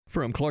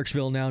From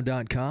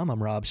ClarksvilleNow.com,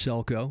 I'm Rob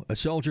Selko. A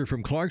soldier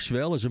from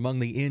Clarksville is among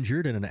the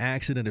injured in an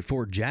accident at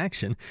Fort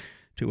Jackson.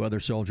 2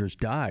 other soldiers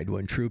died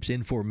when troops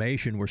in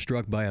formation were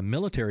struck by a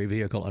military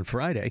vehicle on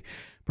Friday.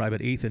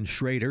 Private Ethan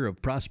Schrader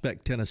of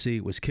Prospect, Tennessee,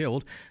 was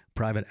killed.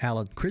 Private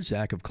Alan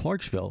Krizak of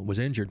Clarksville was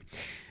injured.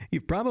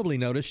 You've probably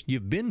noticed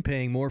you've been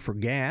paying more for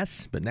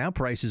gas, but now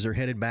prices are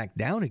headed back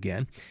down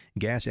again.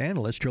 Gas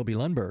analyst Trilby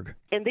Lundberg.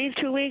 In these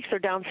 2 weeks, they're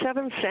down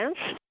 7 cents.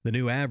 The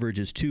new average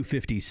is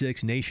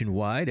 $2.56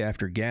 nationwide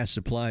after gas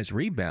supplies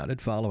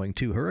rebounded following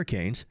 2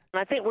 hurricanes.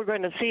 I think we're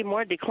going to see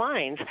more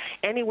declines,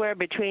 anywhere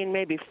between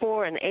maybe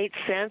 4 and 8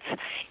 cents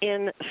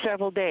in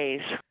several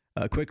days.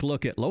 A quick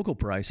look at local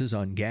prices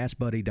on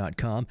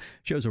GasBuddy.com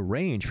shows a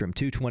range from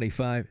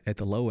 $2.25 at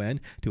the low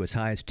end to as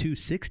high as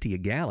 $2.60 a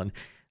gallon.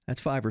 That's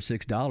 $5 or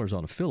 $6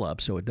 on a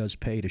fill-up, so it does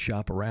pay to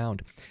shop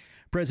around.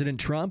 President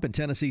Trump and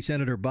Tennessee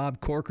Senator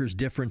Bob Corker's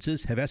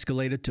differences have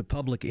escalated to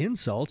public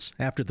insults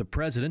after the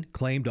president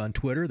claimed on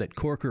Twitter that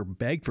Corker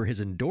begged for his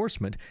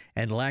endorsement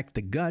and lacked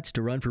the guts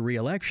to run for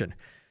re-election.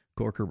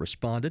 Corker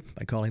responded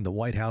by calling the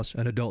White House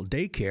an adult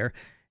daycare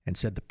and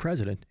said the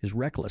president is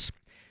reckless.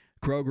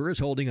 Kroger is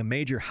holding a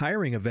major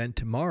hiring event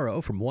tomorrow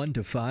from 1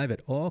 to 5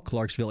 at all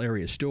Clarksville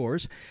area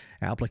stores.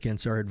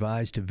 Applicants are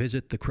advised to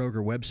visit the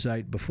Kroger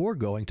website before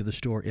going to the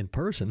store in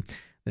person.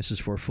 This is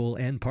for full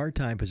and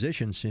part-time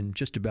positions in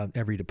just about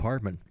every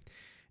department.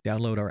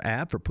 Download our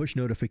app for push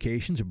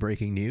notifications of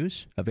breaking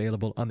news,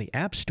 available on the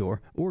App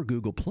Store or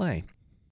Google Play.